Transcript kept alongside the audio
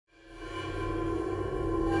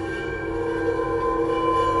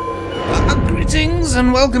Greetings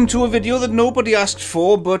and welcome to a video that nobody asked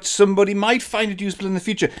for, but somebody might find it useful in the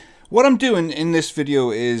future. What I'm doing in this video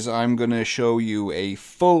is I'm going to show you a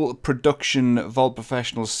full production Vault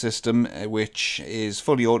Professional system, which is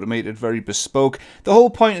fully automated, very bespoke. The whole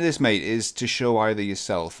point of this, mate, is to show either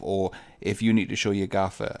yourself or, if you need to show your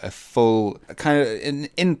gaffer, a full kind of an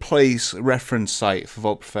in-place reference site for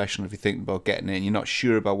Vault Professional if you're thinking about getting it and you're not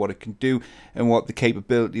sure about what it can do and what the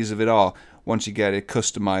capabilities of it are. Once you get it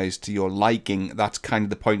customized to your liking, that's kind of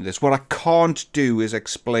the point of this. What I can't do is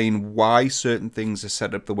explain why certain things are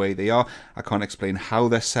set up the way they are. I can't explain how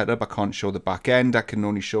they're set up. I can't show the back end. I can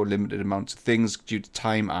only show limited amounts of things due to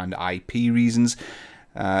time and IP reasons.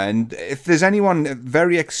 And if there's anyone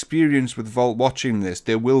very experienced with Vault watching this,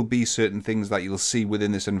 there will be certain things that you'll see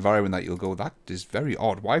within this environment that you'll go, that is very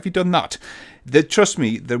odd. Why have you done that? Trust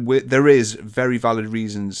me, there is very valid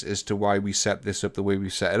reasons as to why we set this up the way we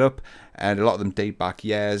set it up. And a lot of them date back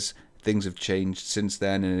years. Things have changed since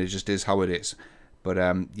then, and it just is how it is. But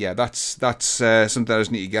yeah, that's something I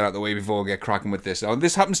just need to get out of the way before I get cracking with this. Now,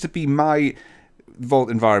 this happens to be my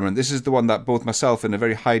Vault environment. This is the one that both myself and a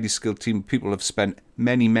very highly skilled team of people have spent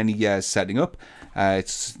many years setting up.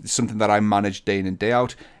 It's something that I manage day in and day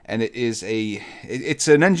out, and it's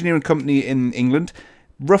an engineering company in England,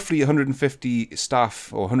 roughly 150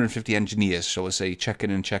 staff or 150 engineers, shall I say, checking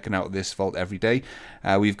in and checking out this Vault every day.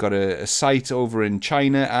 We've got a site over in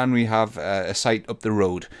China, and we have a site up the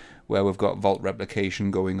road where we've got Vault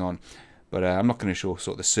replication going on. But I'm not going to show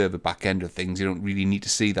sort of the server back end of things. You don't really need to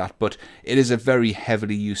see that. But it is a very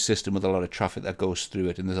heavily used system with a lot of traffic that goes through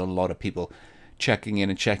it. And there's a lot of people checking in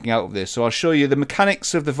and checking out of this. So I'll show you the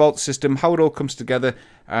mechanics of the Vault system, how it all comes together,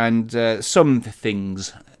 and some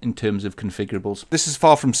things in terms of configurables. This is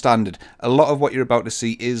far from standard. A lot of what you're about to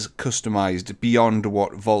see is customized beyond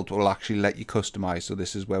what Vault will actually let you customize. So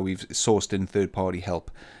this is where we've sourced in third-party help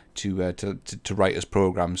to write us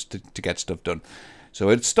programs to get stuff done. So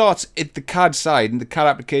it starts at the CAD side, and the CAD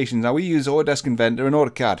applications. Now we use Autodesk Inventor and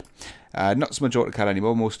AutoCAD. Not so much AutoCAD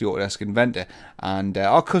anymore, mostly Autodesk Inventor. And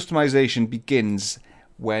our customization begins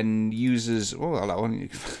when users... Oh, well,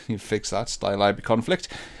 you fix that, style library conflict.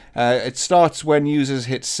 It starts when users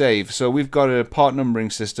hit save. So we've got a part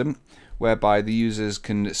numbering system whereby the users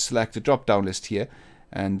can select a drop-down list here,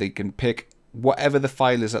 and they can pick whatever the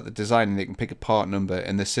file is that they're designing. They can pick a part number,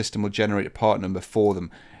 and the system will generate a part number for them,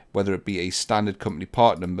 whether it be a standard company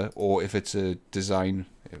part number or if it's a design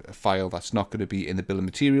file that's not going to be in the bill of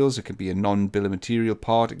materials. It can be a non-bill of material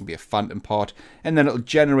part, it can be a phantom part, and then it'll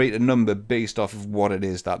generate a number based off of what it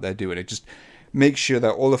is that they're doing. It just makes sure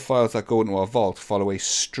that all the files that go into our Vault follow a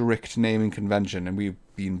strict naming convention, and we've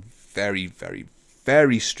been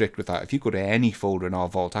very strict with that. If you go to any folder in our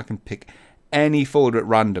Vault, I can pick any folder at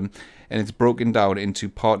random, and it's broken down into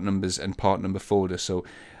part numbers and part number folders. So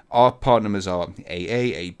our part numbers are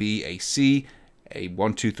AA, AB, AC,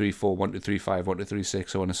 A1234, 1235,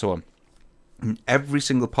 1236, so on and so on. And every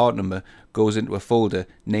single part number goes into a folder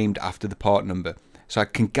named after the part number. So I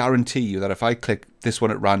can guarantee you that if I click this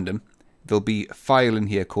one at random, there'll be a file in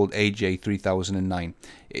here called AJ3009.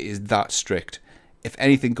 It is that strict. If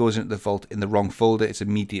anything goes into the Vault in the wrong folder, it's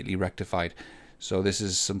immediately rectified. So this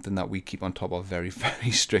is something that we keep on top of very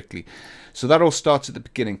strictly. So that all starts at the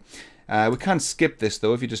beginning. We can skip this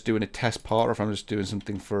though if you're just doing a test part, or if I'm just doing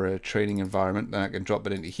something for a training environment. Then I can drop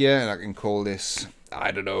it into here and I can call this,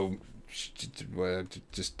 I don't know,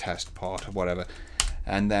 just test part or whatever.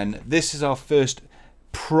 And then this is our first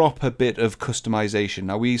proper bit of customization.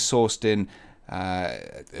 Now we sourced in a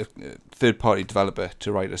third-party developer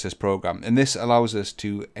to write us this program, and this allows us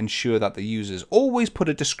to ensure that the users always put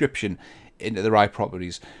a description into the right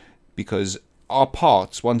properties, because our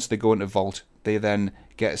parts, once they go into Vault, they then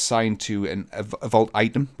get assigned to a Vault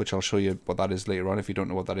item, which I'll show you what that is later on if you don't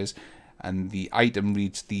know what that is. And the item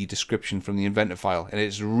reads the description from the Inventor file. And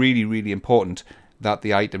it's really important that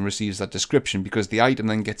the item receives that description, because the item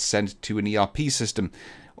then gets sent to an ERP system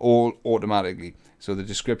all automatically. So the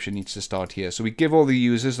description needs to start here. So we give all the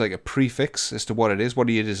users like a prefix as to what it is. What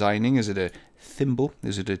are you designing? Is it a thimble?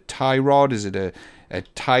 Is it a tie rod? Is it a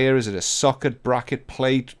tire? Is it a socket, bracket,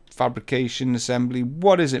 plate, fabrication, assembly?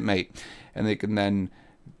 What is it, mate? And they can then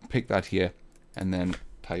pick that here and then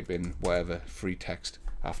type in whatever free text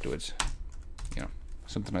afterwards, you know,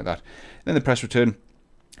 something like that. Then they press return.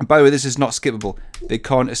 And by the way, this is not skippable. They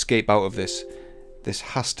can't escape out of this. This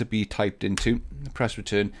has to be typed into. Press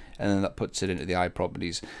return, and then that puts it into the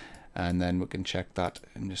iProperties. And then we can check that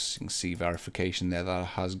and just see verification there that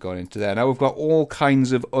has gone into there. Now we've got all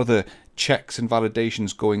kinds of other checks and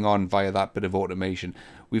validations going on via that bit of automation.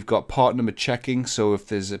 We've got part number checking, so if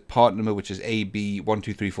there's a part number which is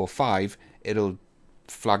AB12345, it'll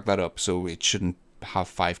flag that up, so it shouldn't have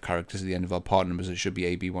 5 characters at the end of our part numbers. It should be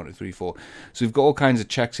A, B, 1, 2, 3, 4. So we've got all kinds of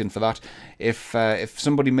checks in for that. If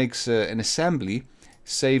somebody makes an assembly,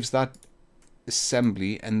 saves that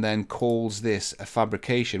assembly, and then calls this a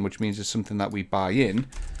fabrication, which means it's something that we buy in,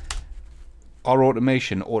 our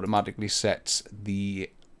automation automatically sets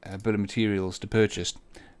the bill of materials to purchased.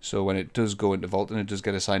 So when it does go into Vault and it does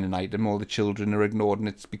get assigned an item, all the children are ignored and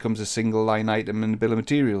it becomes a single line item in the bill of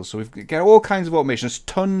materials. So we've got all kinds of automation. There's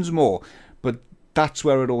tons more, but that's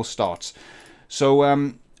where it all starts. So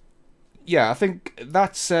yeah, I think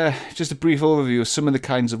that's just a brief overview of some of the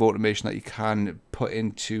kinds of automation that you can put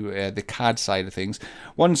into the CAD side of things.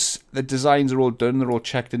 Once the designs are all done, they're all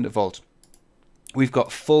checked into Vault, we've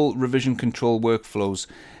got full revision control workflows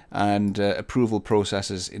and approval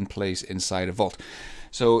processes in place inside of Vault.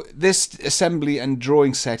 So this assembly and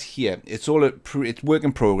drawing set here, it's all it's work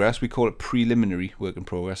in progress. We call it preliminary work in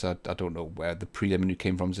progress. I don't know where the preliminary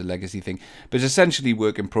came from as a legacy thing, but it's essentially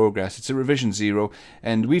work in progress. It's a revision 0,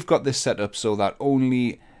 and we've got this set up so that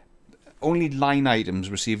only line items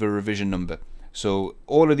receive a revision number. So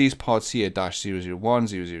all of these parts here, -001,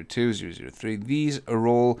 002, 003, these are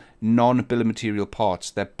all non-bill of material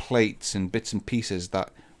parts. They're plates and bits and pieces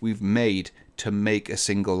that we've made to make a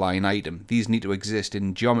single line item. These need to exist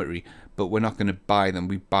in geometry, but we're not going to buy them.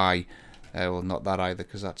 We buy, well, not that either,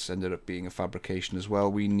 because that's ended up being a fabrication as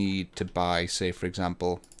well. We need to buy, say, for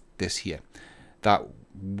example, this here, that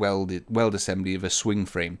weld assembly of a swing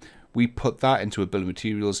frame. We put that into a bill of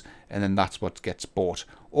materials, and then that's what gets bought.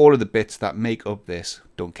 All of the bits that make up this,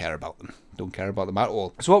 don't care about them. Don't care about them at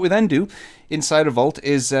all. So what we then do inside of Vault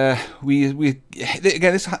is again,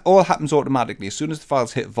 this all happens automatically. As soon as the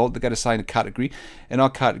files hit Vault, they get assigned a category, and our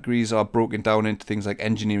categories are broken down into things like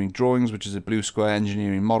engineering drawings, which is a blue square,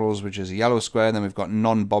 engineering models, which is a yellow square, and then we've got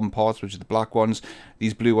non-BOM parts, which are the black ones.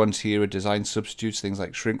 These blue ones here are design substitutes, things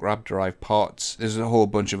like shrink wrap, derived parts. There's a whole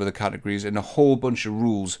bunch of other categories and a whole bunch of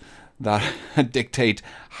rules that dictate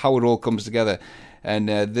how it all comes together.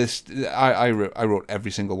 And I wrote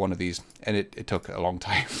every single one of these, and it took a long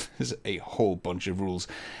time. There's a whole bunch of rules.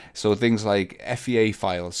 So things like FEA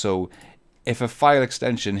file. So if a file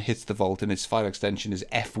extension hits the Vault and its file extension is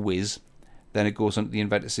FWiz, then it goes onto the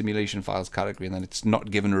Inventor Simulation Files category, and then it's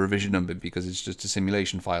not given a revision number because it's just a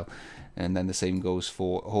simulation file. And then the same goes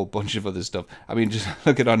for a whole bunch of other stuff. I mean, just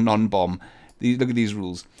look at our non-BOM. Look at these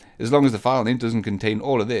rules. As long as the file name doesn't contain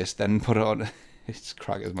all of this, then put it on. It's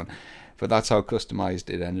crackers, man. But that's how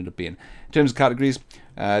customized it ended up being. In terms of categories,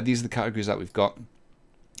 these are the categories that we've got.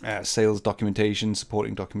 Sales documentation,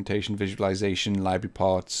 supporting documentation, visualization, library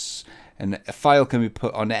parts, and a file can be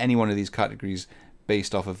put on any one of these categories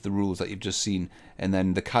based off of the rules that you've just seen, and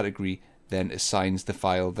then the category then assigns the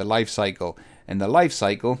file the life cycle, and the life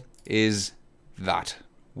cycle is that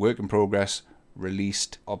work in progress,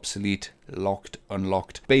 released, obsolete, locked,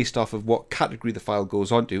 unlocked. Based off of what category the file goes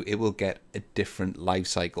onto, it will get a different life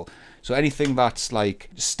cycle. So anything that's like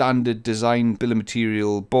standard design, bill of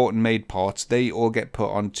material, bought and made parts, they all get put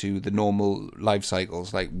onto the normal life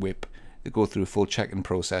cycles like WIP. They go through a full checking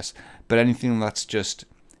process. But anything that's just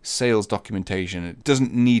sales documentation, it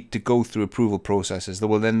doesn't need to go through approval processes.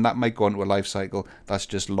 Well, then that might go onto a life cycle that's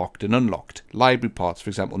just locked and unlocked. Library parts, for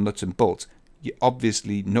example, nuts and bolts.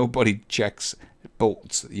 Obviously, nobody checks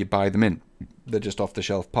bolts. You buy them in. They're just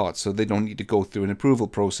off-the-shelf parts, so they don't need to go through an approval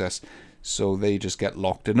process. So they just get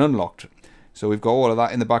locked and unlocked. So we've got all of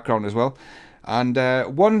that in the background as well. And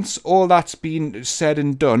once all that's been said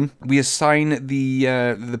and done, we assign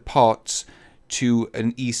the parts to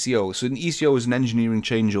an ECO. So an ECO is an engineering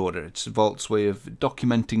change order. It's Vault's way of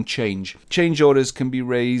documenting change. Change orders can be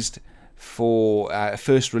raised for a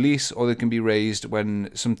first release, or they can be raised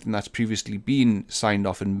when something that's previously been signed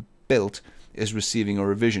off and built is receiving a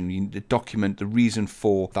revision. You need to document the reason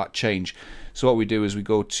for that change. So what we do is we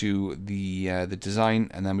go to the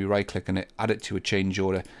design, and then we right click on it, add it to a change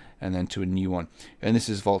order, and then to a new one. And this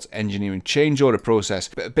is Vault's engineering change order process.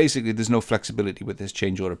 But basically, there's no flexibility with this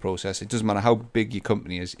change order process. It doesn't matter how big your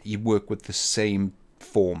company is, you work with the same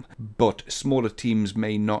form. But smaller teams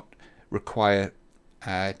may not require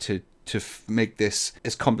to make this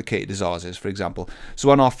as complicated as ours is, for example. So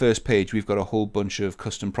on our first page, we've got a whole bunch of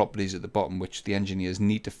custom properties at the bottom, which the engineers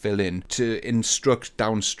need to fill in to instruct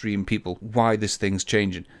downstream people why this thing's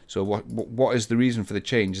changing. So what is the reason for the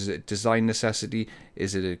change? Is it design necessity?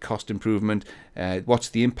 Is it a cost improvement? What's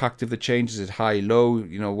the impact of the change? Is it high, low?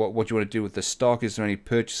 You know, what do you want to do with the stock? Is there any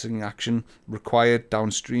purchasing action required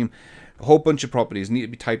downstream? A whole bunch of properties need to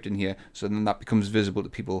be typed in here, so then that becomes visible to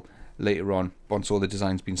people later on once all the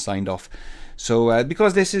design's been signed off. So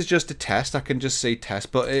because this is just a test, I can just say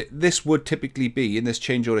test, but this would typically be, in this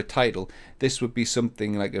change order title, this would be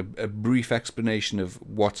something like a brief explanation of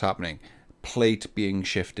what's happening. Plate being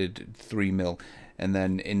shifted 3 mil. And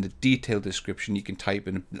then in the detailed description, you can type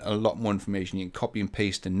in a lot more information. You can copy and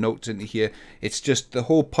paste the notes into here. It's just the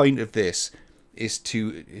whole point of this is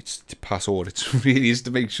to pass audits. Really, is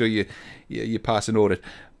to make sure you pass an audit.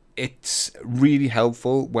 It's really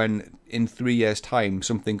helpful when in 3 years' time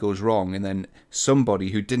something goes wrong, and then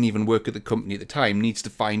somebody who didn't even work at the company at the time needs to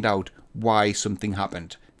find out why something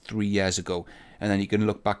happened 3 years ago. And then you can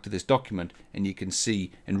look back to this document and you can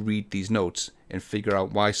see and read these notes and figure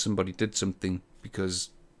out why somebody did something, because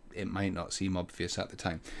it might not seem obvious at the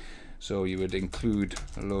time. So you would include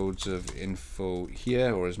loads of info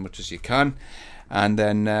here, or as much as you can, and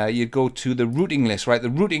then you go to the routing list. Right, the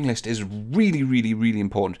routing list is really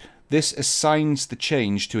important. This assigns the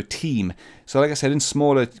change to a team. So like I said, in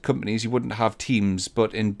smaller companies you wouldn't have teams,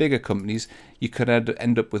 but in bigger companies you could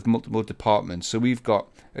end up with multiple departments. So we've got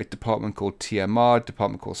a department called TMR,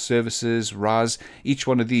 department called Services, RAS. Each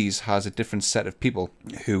one of these has a different set of people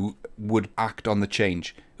who would act on the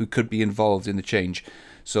change, who could be involved in the change.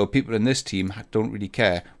 So people in this team don't really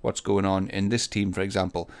care what's going on in this team, for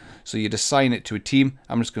example. So you'd assign it to a team.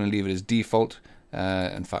 I'm just going to leave it as default.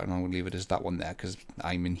 In fact, I'm going to leave it as that one there because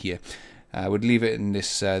I'm in here. I would leave it in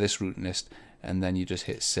this routing list, and then you just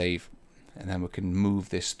hit save, and then we can move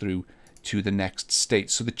this through to the next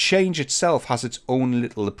state. So the change itself has its own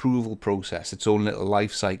little approval process, its own little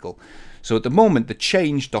life cycle. So at the moment, the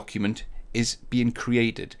change document is being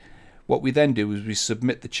created. What we then do is we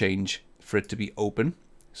submit the change for it to be open.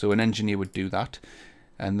 So an engineer would do that,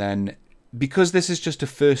 and then because this is just a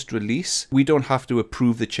first release, we don't have to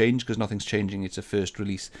approve the change because nothing's changing. It's a first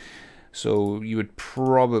release. So you would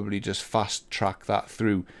probably just fast track that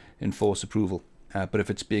through and force approval. But if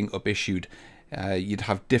it's being up issued, you'd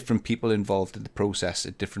have different people involved in the process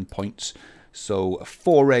at different points. So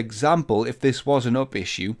for example, if this was an up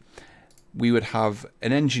issue, we would have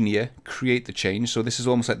an engineer create the change. So this is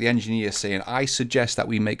almost like the engineer saying, I suggest that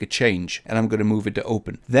we make a change and I'm going to move it to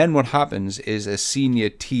open. Then what happens is a senior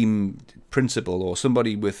team principal or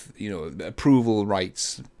somebody with, you know, approval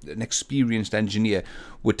rights, an experienced engineer,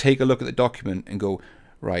 would take a look at the document and go,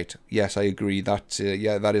 right, yes, I agree that,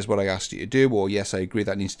 yeah, that is what I asked you to do, or yes, I agree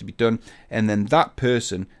that needs to be done. And then that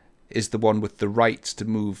person is the one with the rights to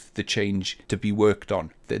move the change to be worked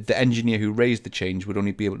on. The engineer who raised the change would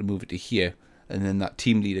only be able to move it to here, and then that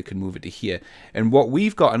team leader can move it to here. And what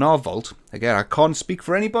we've got in our vault, again, I can't speak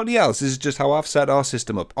for anybody else, this is just how I've set our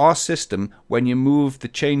system up. Our system, when you move the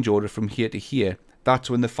change order from here to here, that's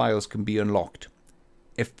when the files can be unlocked.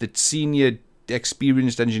 If the senior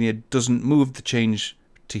experienced engineer doesn't move the change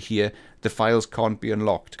to here, the files can't be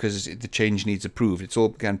unlocked because the change needs approved. It's all,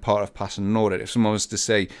 again, part of passing an audit. If someone was to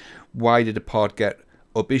say, why did a part get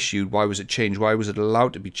up issued? Why was it changed? Why was it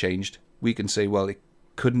allowed to be changed? We can say, well, it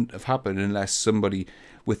couldn't have happened unless somebody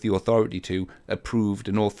with the authority to approved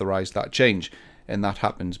and authorized that change. And that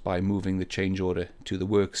happens by moving the change order to the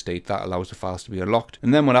work state. That allows the files to be unlocked.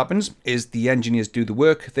 And then what happens is the engineers do the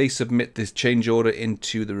work. They submit this change order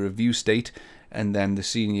into the review state. And then the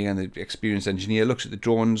senior and the experienced engineer looks at the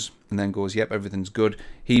drawings and then goes, yep, everything's good.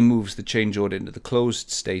 He moves the change order into the closed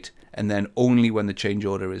state. And then only when the change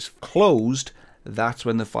order is closed, that's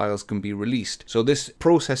when the files can be released. So this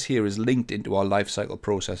process here is linked into our lifecycle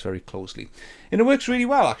process very closely, and it works really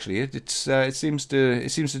well. Actually, it seems to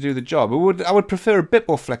do the job. I would prefer a bit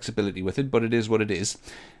more flexibility with it, but it is what it is,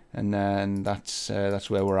 and that's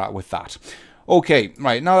where we're at with that. Okay,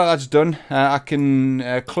 right, now that that's done, I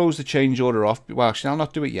can close the change order off. Well, actually, I'll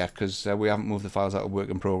not do it yet because we haven't moved the files out of work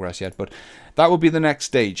in progress yet, but that will be the next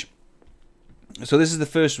stage. So this is the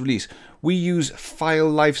first release. We use file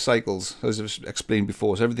life cycles, as I've explained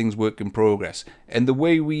before, so everything's work in progress. And the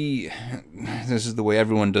way this is the way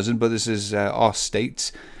everyone does it, but this is our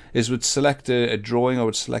states, is would select a drawing or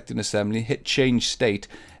would select an assembly, hit change state,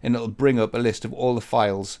 and it'll bring up a list of all the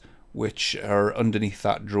files which are underneath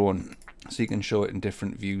that drawing. So you can show it in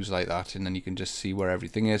different views like that, and then you can just see where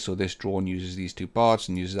everything is. So this drawing uses these two parts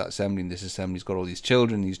and uses that assembly, and this assembly's got all these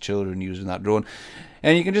children using that drawing.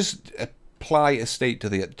 And you can just apply a state to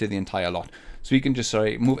the entire lot. So you can just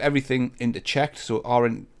move everything into checked. So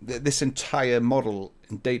this entire model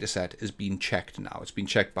and data set is being checked now. It's been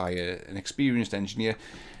checked by an experienced engineer,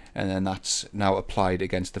 and then that's now applied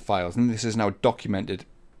against the files. And this is now documented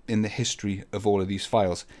in the history of all of these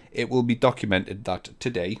files. It will be documented that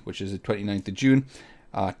today, which is the 29th of June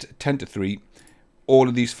at 10 to 3, all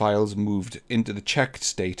of these files moved into the checked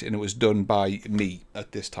state, and it was done by me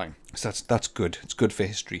at this time. So that's good. It's good for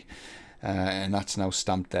history, and that's now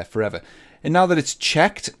stamped there forever. And now that it's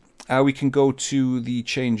checked, we can go to the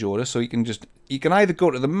change order. So you can either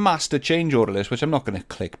go to the master change order list, which I'm not going to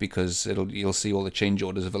click because you'll see all the change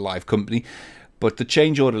orders of a live company. But the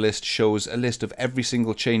change order list shows a list of every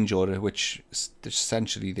single change order, which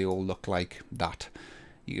essentially they all look like that.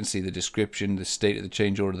 You can see the description, the state of the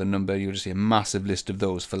change order, the number. You'll just see a massive list of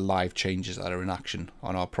those for live changes that are in action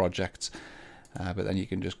on our projects. But then you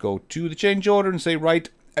can just go to the change order and say, right,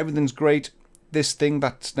 everything's great. This thing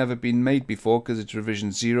that's never been made before because it's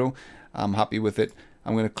revision 0, I'm happy with it.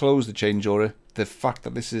 I'm going to close the change order. The fact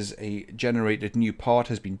that this is a generated new part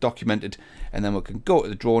has been documented, and then we can go to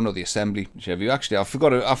the drawing or the assembly, whichever you. Actually,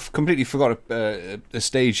 I've completely forgot a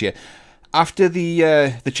stage here. After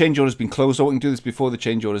the change order has been closed, or we can do this before the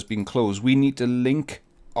change order has been closed, we need to link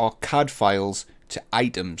our CAD files to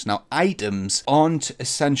items. Now, items aren't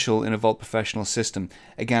essential in a Vault Professional system.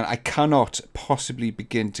 Again, I cannot possibly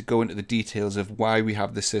begin to go into the details of why we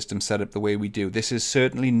have the system set up the way we do. This is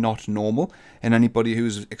certainly not normal, and anybody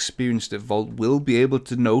who's experienced at Vault will be able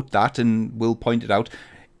to note that and will point it out.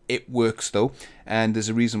 It works though, and there's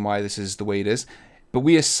a reason why this is the way it is. But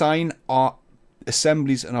we assign our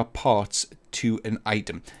assemblies and our parts to an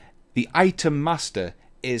item. The item master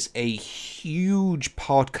is a huge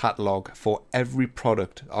part catalog for every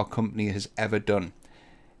product our company has ever done.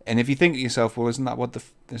 And if you think to yourself, well, isn't that what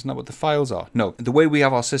the files are? No, the way we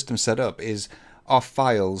have our system set up is our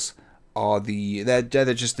files are they're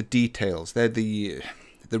just the details. They're the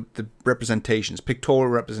representations,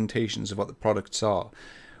 pictorial representations of what the products are.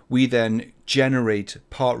 We then generate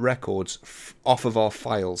part records off of our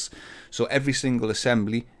files. So every single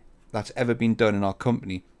assembly that's ever been done in our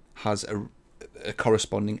company has a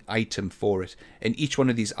corresponding item for it. And each one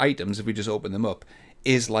of these items, if we just open them up,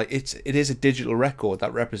 is like it is a digital record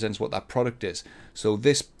that represents what that product is. So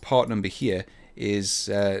this part number here is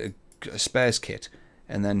a spares kit,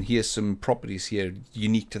 and then here's some properties here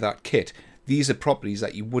unique to that kit. These are properties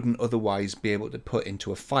that you wouldn't otherwise be able to put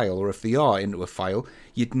into a file, or if they are into a file,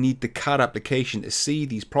 you'd need the CAD application to see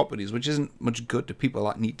these properties, which isn't much good to people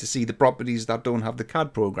that need to see the properties that don't have the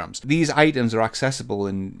CAD programs. These items are accessible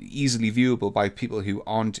and easily viewable by people who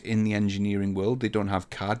aren't in the engineering world. They don't have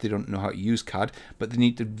CAD, they don't know how to use CAD, but they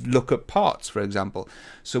need to look up parts, for example.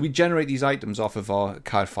 So we generate these items off of our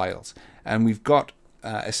CAD files, and we've got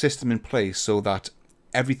a system in place so that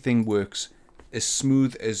everything works as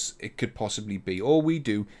smooth as it could possibly be. All we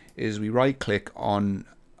do is we right click on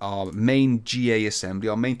our main GA assembly,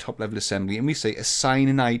 our main top level assembly, and we say assign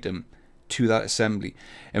an item to that assembly.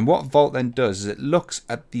 And what Vault then does is it looks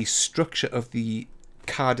at the structure of the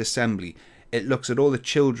CAD assembly, it looks at all the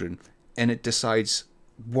children, and it decides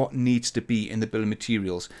what needs to be in the bill of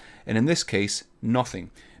materials. And in this case, nothing,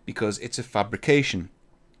 because it's a fabrication.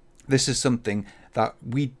 This is something that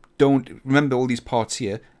we don't remember. All these parts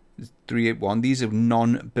here, 381, these are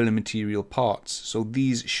non-bill of material parts, so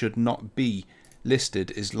these should not be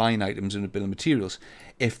listed as line items in a bill of materials.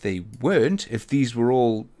 If they weren't, if these were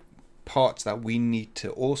all parts that we need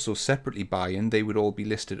to also separately buy in, they would all be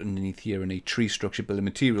listed underneath here in a tree structure bill of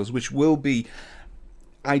materials, which will be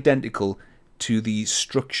identical to the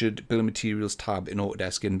structured bill of materials tab in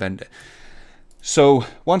Autodesk Inventor. So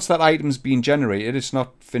once that item's been generated, it's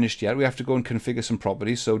not finished yet. We have to go and configure some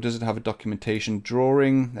properties. So does it have a documentation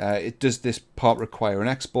drawing? Does this part require an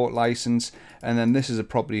export license? And then this is a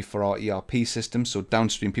property for our ERP system. So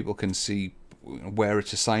downstream people can see where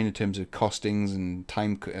it's assigned in terms of costings and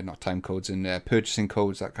not time codes and purchasing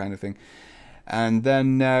codes, that kind of thing. And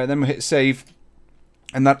then we hit save,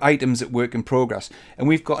 and that item's at work in progress. And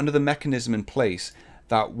we've got another mechanism in place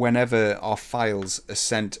that whenever our files are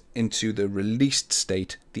sent into the released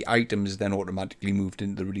state, the item is then automatically moved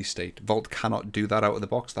into the release state. Vault cannot do that out of the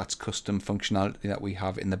box. That's custom functionality that we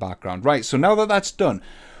have in the background. Right, so now that that's done,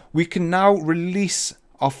 we can now release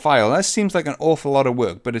our file. That seems like an awful lot of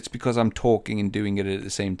work, but it's because I'm talking and doing it at the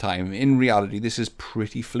same time. In reality, this is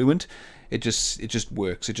pretty fluent. It just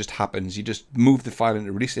works. It just happens. You just move the file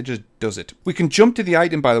into release. It just does it. We can jump to the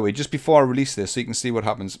item, by the way, just before I release this, so you can see what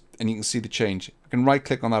happens and you can see the change. I can right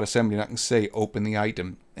click on that assembly and I can say open the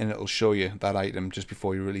item, and it'll show you that item just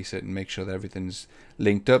before you release it and make sure that everything's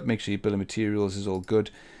linked up. Make sure your bill of materials is all good.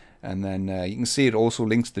 And then you can see it also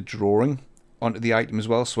links the drawing onto the item as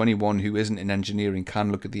well. So anyone who isn't in engineering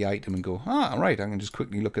can look at the item and go, ah, right, I can just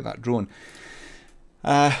quickly look at that drawing.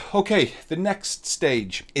 Okay, the next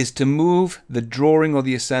stage is to move the drawing or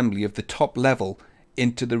the assembly of the top level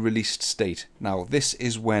into the released state. Now, this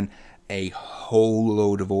is when a whole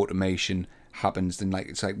load of automation happens, then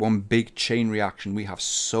it's like one big chain reaction. We have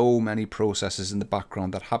so many processes in the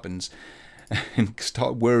background that happens and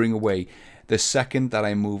start whirring away the second that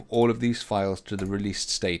I move all of these files to the released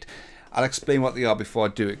state. I'll explain what they are before I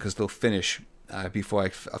do it, because they'll finish before I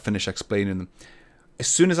finish explaining them. As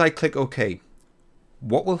soon as I click OK,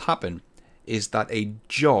 what will happen is that a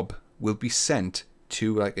job will be sent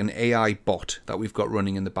to like an AI bot that we've got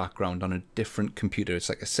running in the background on a different computer. It's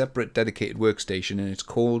like a separate dedicated workstation, and it's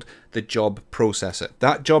called the job processor.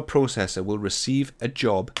 That job processor will receive a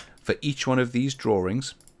job for each one of these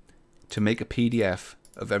drawings to make a PDF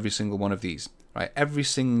of every single one of these. Right? Every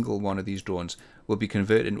single one of these drawings will be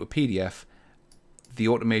converted into a PDF. The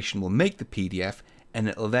automation will make the PDF, and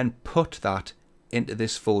it'll then put that into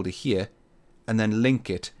this folder here and then link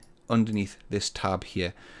it underneath this tab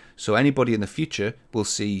here. So anybody in the future will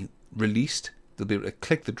see released, they'll be able to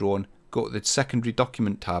click the drawing, go to the secondary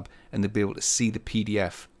document tab, and they'll be able to see the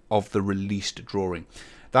PDF of the released drawing.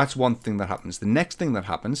 That's one thing that happens. The next thing that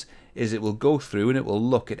happens is it will go through and it will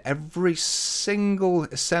look at every single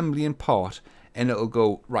assembly and part, and it'll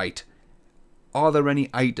go, right, are there any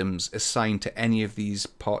items assigned to any of these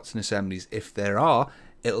parts and assemblies? If there are,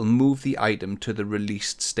 it'll move the item to the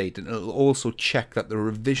released state, and it'll also check that the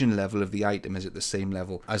revision level of the item is at the same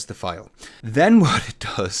level as the file. Then what it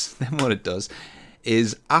does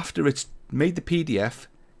is, after it's made the PDF,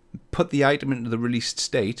 put the item into the released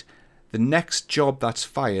state, the next job that's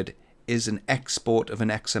fired is an export of an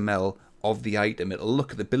XML of the item. It'll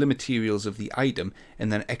look at the bill of materials of the item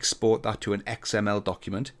and then export that to an XML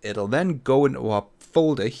document. It'll then go into our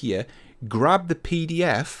folder here, grab the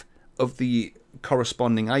PDF of the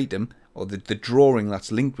corresponding item, or the drawing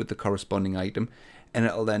that's linked with the corresponding item, and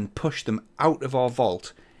it'll then push them out of our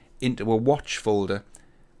vault into a watch folder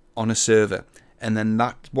on a server. And then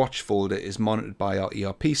that watch folder is monitored by our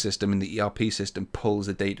ERP system, and the ERP system pulls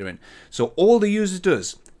the data in. So all the user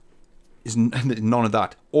does is none of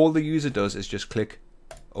that. All the user does is just click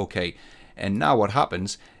OK. And now what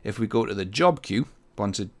happens, if we go to the job queue,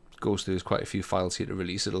 once it goes through, there's quite a few files here to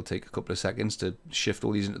release. It'll take a couple of seconds to shift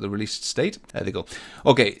all these into the released state. There they go.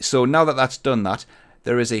 Okay, so now that that's done that,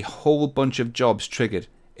 there is a whole bunch of jobs triggered.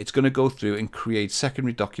 It's going to go through and create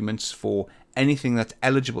secondary documents for anything that's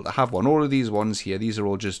eligible to have one. All of these ones here, these are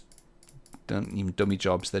all just don't even dummy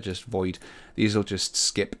jobs. They're just void. These will just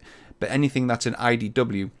skip. But anything that's an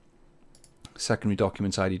IDW, secondary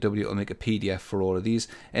documents IDW, it'll make a PDF for all of these,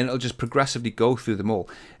 and it'll just progressively go through them all.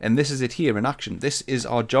 And this is it here in action. This is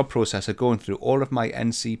our job processor going through all of my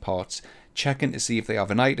NC parts, checking to see if they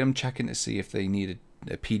have an item, checking to see if they need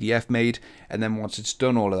a PDF made, and then once it's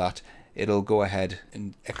done all of that, it'll go ahead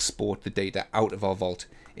and export the data out of our vault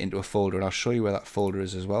into a folder, and I'll show you where that folder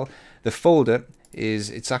is as well. The folder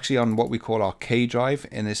it's actually on what we call our K drive,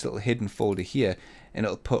 in this little hidden folder here, and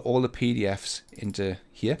it'll put all the PDFs into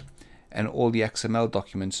here, and all the XML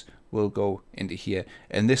documents will go into here.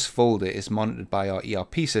 And this folder is monitored by our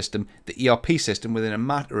ERP system. The ERP system, within a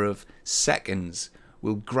matter of seconds,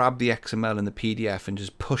 will grab the XML and the PDF and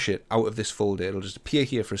just push it out of this folder. It'll just appear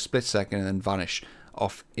here for a split second and then vanish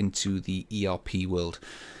off into the ERP world.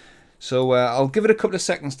 So I'll give it a couple of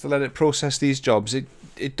seconds to let it process these jobs.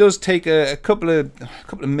 It does take a couple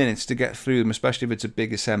of minutes to get through them, especially if it's a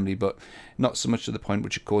big assembly, but not so much to the point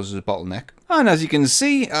which it causes a bottleneck. And as you can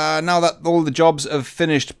see, now that all the jobs have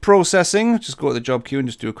finished processing, just go to the job queue and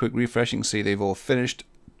just do a quick refresh. You can see they've all finished.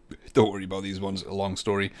 Don't worry about these ones, a long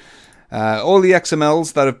story. All the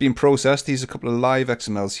XMLs that have been processed, these are a couple of live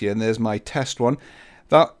XMLs here, and there's my test one.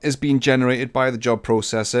 That is being generated by the job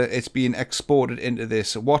processor. It's being exported into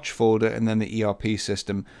this watch folder, and then the ERP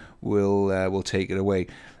system will take it away.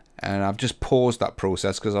 And I've just paused that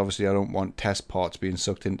process because obviously I don't want test parts being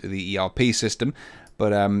sucked into the ERP system.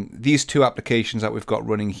 But these two applications that we've got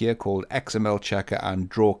running here, called XML Checker and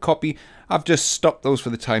Draw Copy, I've just stopped those for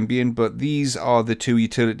the time being, but these are the two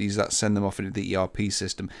utilities that send them off into the ERP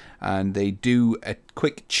system, and they do a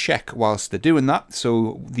quick check whilst they're doing that.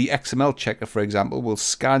 So the XML Checker, for example, will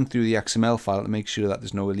scan through the XML file to make sure that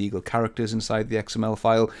there's no illegal characters inside the XML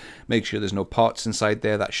file, make sure there's no parts inside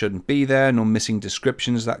there that shouldn't be there, no missing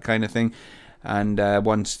descriptions, that kind of thing. And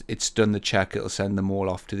once it's done the check, it'll send them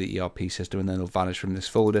all off to the ERP system, and then it'll vanish from this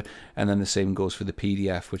folder. And then the same goes for the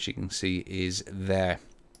PDF, which you can see is there.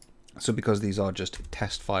 So because these are just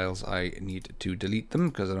test files, I need to delete them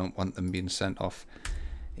because I don't want them being sent off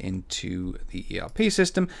into the ERP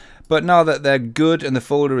system. But now that they're good and the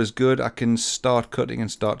folder is good, I can start cutting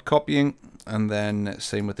and start copying. And then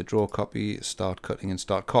same with the draw copy, start cutting and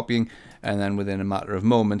start copying, and then within a matter of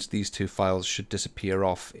moments these two files should disappear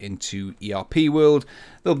off into ERP world.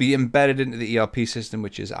 They'll be embedded into the ERP system,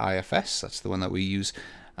 which is IFS, that's the one that we use,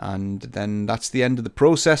 And then that's the end of the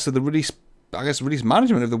process of the release, I guess, release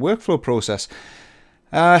management of the workflow process.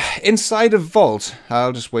 Inside of Vault,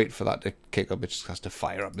 I'll just wait for that to kick up. It just has to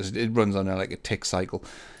fire up. It runs on like a tick cycle.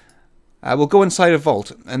 We'll go inside of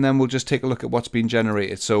Vault, and then we'll just take a look at what's been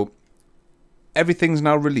generated. So everything's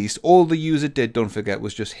now released. All the user did, don't forget,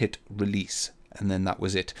 was just hit release, and then that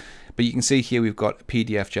was it. But you can see here we've got a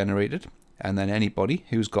PDF generated, and then anybody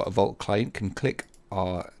who's got a Vault client can click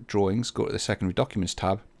our drawings, go to the secondary documents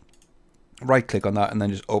tab, right click on that, and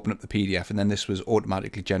then just open up the PDF, and then this was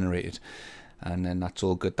automatically generated. And then that's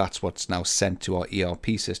all good. That's what's now sent to our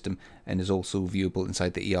ERP system and is also viewable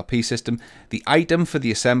inside the ERP system. The item for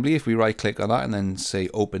the assembly, if we right click on that and then say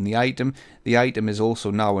open the item is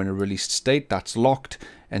also now in a released state. That's locked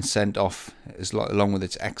and sent off along with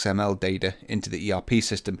its XML data into the ERP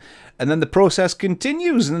system. And then the process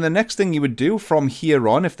continues. And then the next thing you would do from here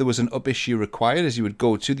on, if there was an up issue required, is you would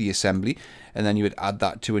go to the assembly and then you would add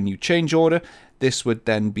that to a new change order. This would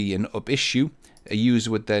then be an up issue. A user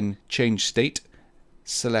would then change state,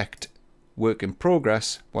 select work in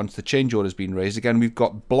progress once the change order has been raised. Again, we've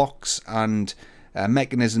got blocks and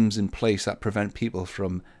mechanisms in place that prevent people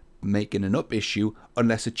from making an up issue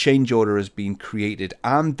unless a change order has been created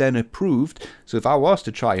and then approved. So if I was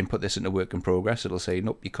to try and put this into work in progress, it'll say,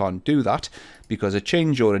 nope, you can't do that because a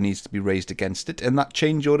change order needs to be raised against it, and that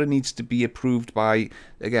change order needs to be approved by,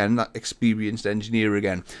 again, that experienced engineer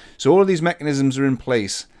again. So all of these mechanisms are in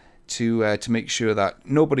place to make sure that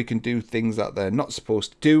nobody can do things that they're not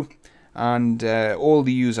supposed to do, and all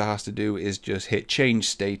the user has to do is just hit change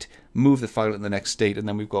state, move the file to the next state, and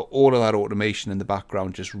then we've got all of that automation in the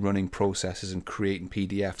background just running processes and creating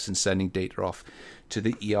PDFs and sending data off to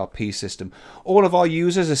the ERP system. All of our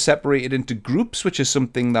users are separated into groups, which is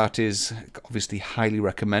something that is obviously highly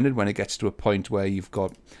recommended when it gets to a point where you've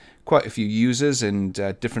got quite a few users and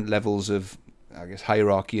different levels of, I guess,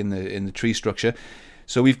 hierarchy in the tree structure.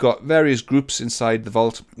 So we've got various groups inside the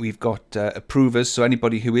Vault. We've got approvers, so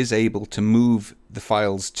anybody who is able to move the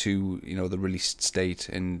files to, you know, the released state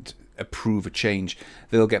and approve a change,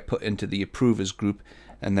 they'll get put into the approvers group.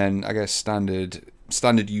 And then I guess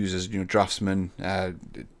standard users, you know, draftsmen,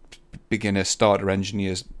 beginner, starter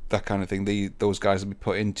engineers, that kind of thing. Those guys will be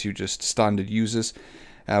put into just standard users.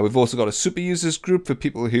 We've also got a super users group for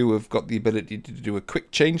people who have got the ability to do a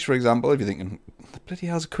quick change, for example. If you're thinking, what the bloody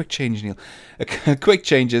hell's a quick change, Neil? A quick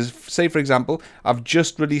change is, say for example, I've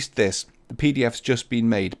just released this, the PDF's just been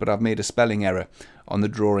made, but I've made a spelling error on the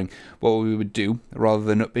drawing. What we would do, rather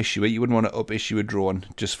than up issue it, you wouldn't want to up issue a drawing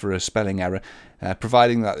just for a spelling error,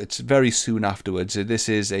 providing that it's very soon afterwards. So this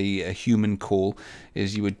is a human call,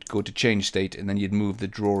 is you would go to change state and then you'd move the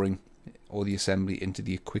drawing or the assembly into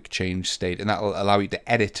the quick change state, and that will allow you to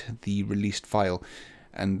edit the released file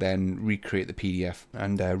and then recreate the PDF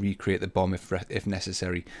and recreate the BOM if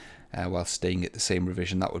necessary, while staying at the same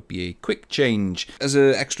revision. That would be a quick change. As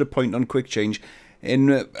an extra point on quick change,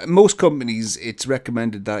 in most companies it's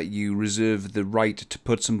recommended that you reserve the right to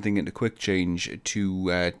put something into quick change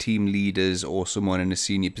to team leaders or someone in a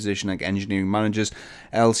senior position like engineering managers,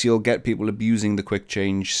 else you'll get people abusing the quick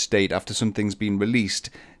change state after something's been released.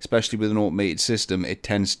 Especially with an automated system, it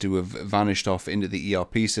tends to have vanished off into the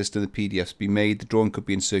ERP system. The PDF's been made, the drawing could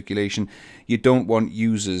be in circulation. You don't want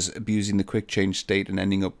users abusing the quick change state and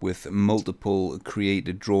ending up with multiple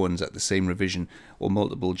created drawings at the same revision or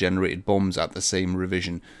multiple generated BOMs at the same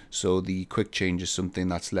revision. So the quick change is something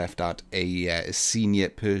that's left at a senior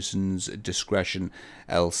person's discretion,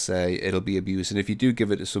 else it'll be abused. And if you do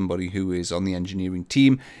give it to somebody who is on the engineering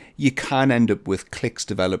team, you can end up with cliques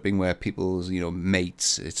developing where people's, you know,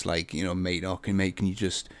 mates, it's like, you know, mate, oh, can you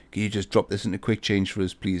just drop this into quick change for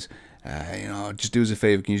us, please? You know, just do us a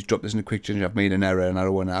favor, can you just drop this into quick change? I've made an error and I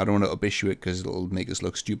don't want to up issue it because it'll make us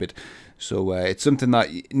look stupid. So it's something that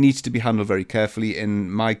needs to be handled very carefully.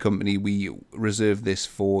 In my company, we reserve this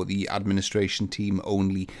for the administration team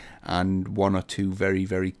only and one or two very,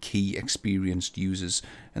 very key experienced users,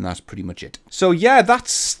 and that's pretty much it. So yeah,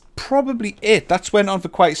 that's probably it. That's went on for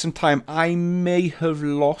quite some time. I may have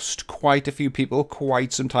lost quite a few people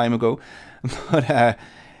quite some time ago, but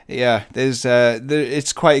yeah,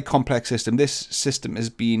 it's quite a complex system. This system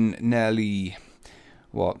has been nearly,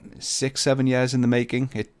 what, 6-7 years in the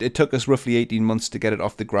making. It took us roughly 18 months to get it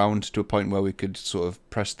off the ground to a point where we could sort of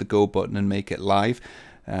press the go button and make it live,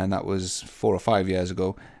 and that was 4 or 5 years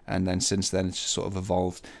ago. And then since then it's just sort of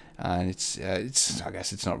evolved, and it's I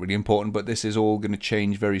guess it's not really important, but this is all going to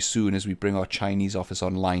change very soon as we bring our Chinese office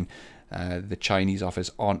online. The Chinese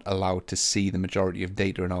office aren't allowed to see the majority of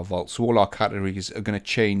data in our vault, so all our categories are going to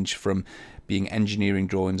change from being engineering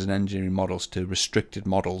drawings and engineering models to restricted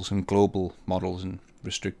models and global models and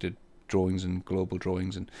restricted drawings and global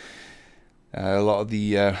drawings, and a lot of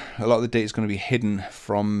the data is going to be hidden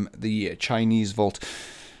from the Chinese vault.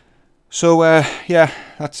 So yeah,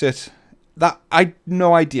 that's it. That I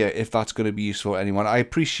no idea if that's going to be useful to anyone. I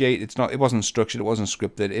appreciate it wasn't structured, it wasn't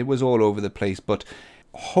scripted, it was all over the place, but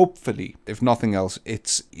hopefully, if nothing else,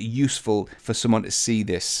 it's useful for someone to see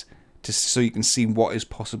this, so you can see what is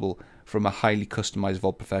possible from a highly customized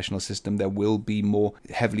Vault Professional system. There will be more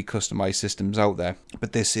heavily customized systems out there,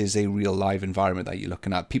 but this is a real live environment that you're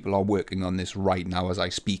looking at. People are working on this right now as I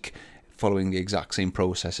speak, following the exact same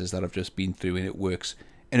processes that I've just been through, and it works.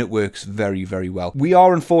 And it works very, very well. We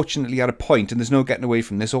are unfortunately at a point, and there's no getting away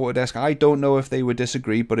from this, Autodesk. I don't know if they would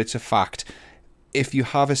disagree, but it's a fact. If you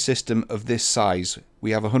have a system of this size,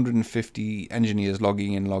 we have 150 engineers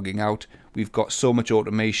logging in, logging out. We've got so much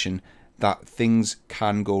automation that things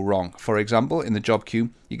can go wrong. For example, in the job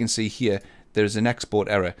queue, you can see here, there's an export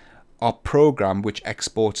error. Our program, which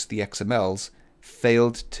exports the XMLs,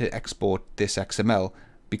 failed to export this XML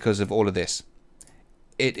because of all of this.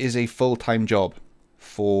 It is a full-time job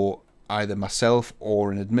for either myself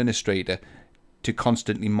or an administrator to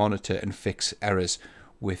constantly monitor and fix errors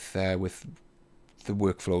with the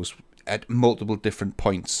workflows at multiple different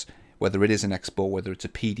points, whether it is an export, whether it's a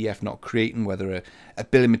PDF not creating, whether a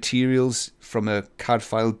bill of materials from a CAD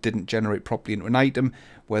file didn't generate properly into an item,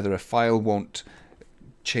 whether a file won't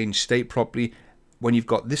change state properly. When you've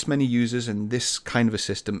got this many users and this kind of a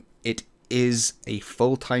system, it is a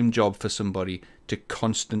full-time job for somebody to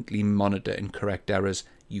constantly monitor and correct errors.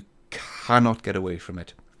 You cannot get away from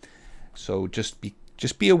it. So just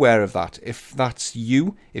be aware of that. If that's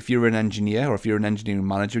you, if you're an engineer or if you're an engineering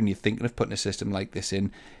manager and you're thinking of putting a system like this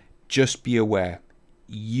in, just be aware.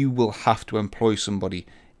 You will have to employ somebody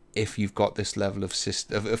if you've got this level of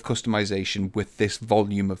customization with this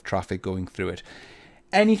volume of traffic going through it.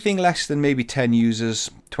 Anything less than maybe 10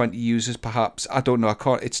 users, 20 users perhaps, I don't know,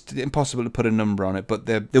 it's impossible to put a number on it, but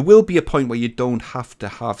there will be a point where you don't have to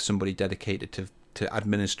have somebody dedicated to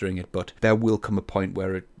administering it, but there will come a point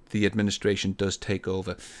where the administration does take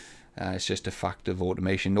over. It's just a fact of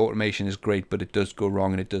automation. Automation is great, but it does go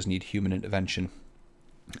wrong and it does need human intervention.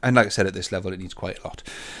 And like I said, at this level, it needs quite a lot.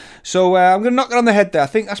 So I'm going to knock it on the head there. I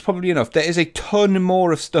think that's probably enough. There is a ton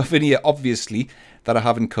more of stuff in here, obviously, that I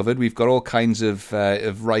haven't covered. We've got all kinds of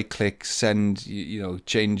right-click, send,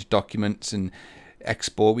 change documents and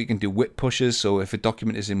export. We can do whip pushes. So if a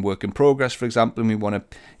document is in work in progress, for example, and we want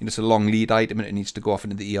to, it's a long lead item and it needs to go off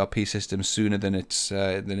into the ERP system sooner than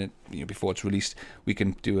before it's released, we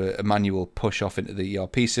can do a manual push off into the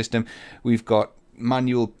ERP system. We've got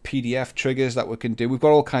manual PDF triggers that we can do. We've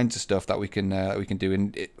got all kinds of stuff that we can do,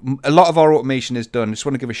 and a lot of our automation is done. I just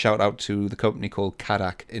want to give a shout out to the company called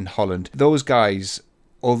CADAC in Holland. Those guys,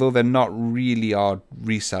 although they're not really our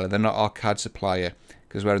reseller, they're not our CAD supplier,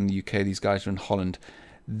 because we're in the UK, these guys are in Holland.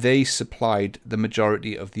 They supplied the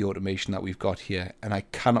majority of the automation that we've got here, and I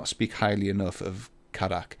cannot speak highly enough of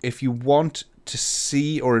CADAC. If you want to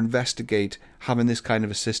see or investigate having this kind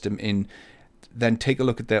of a system in, then take a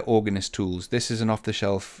look at their Organist tools. This is an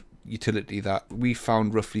off-the-shelf utility that we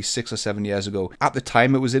found roughly 6 or 7 years ago. At the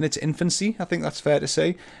time, it was in its infancy, I think that's fair to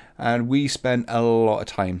say, and we spent a lot of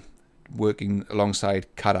time working alongside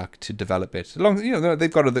CADAC to develop it.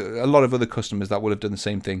 They've got a lot of other customers that would have done the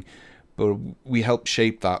same thing, but we helped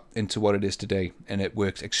shape that into what it is today, and it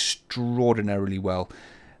works extraordinarily well.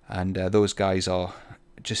 And those guys are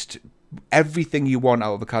just everything you want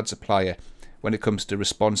out of a CAD supplier. When it comes to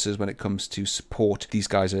responses, when it comes to support, these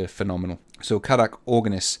guys are phenomenal. So CADAC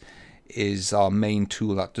Organist is our main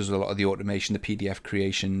tool that does a lot of the automation, the PDF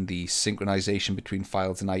creation, the synchronization between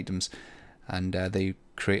files and items, and they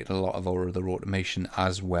created a lot of our other automation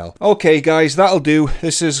as well. Okay guys, that'll do.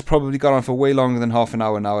 This has probably gone on for way longer than half an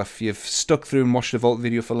hour now. If you've stuck through and watched the Vault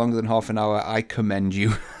video for longer than half an hour, I commend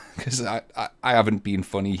you. Because I haven't been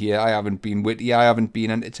funny here, I haven't been witty, I haven't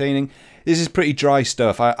been entertaining. This is pretty dry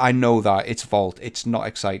stuff. I know that. It's Vault. It's not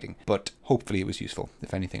exciting. But hopefully it was useful,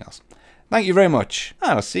 if anything else. Thank you very much.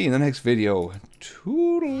 And I'll see you in the next video.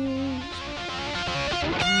 Toodles.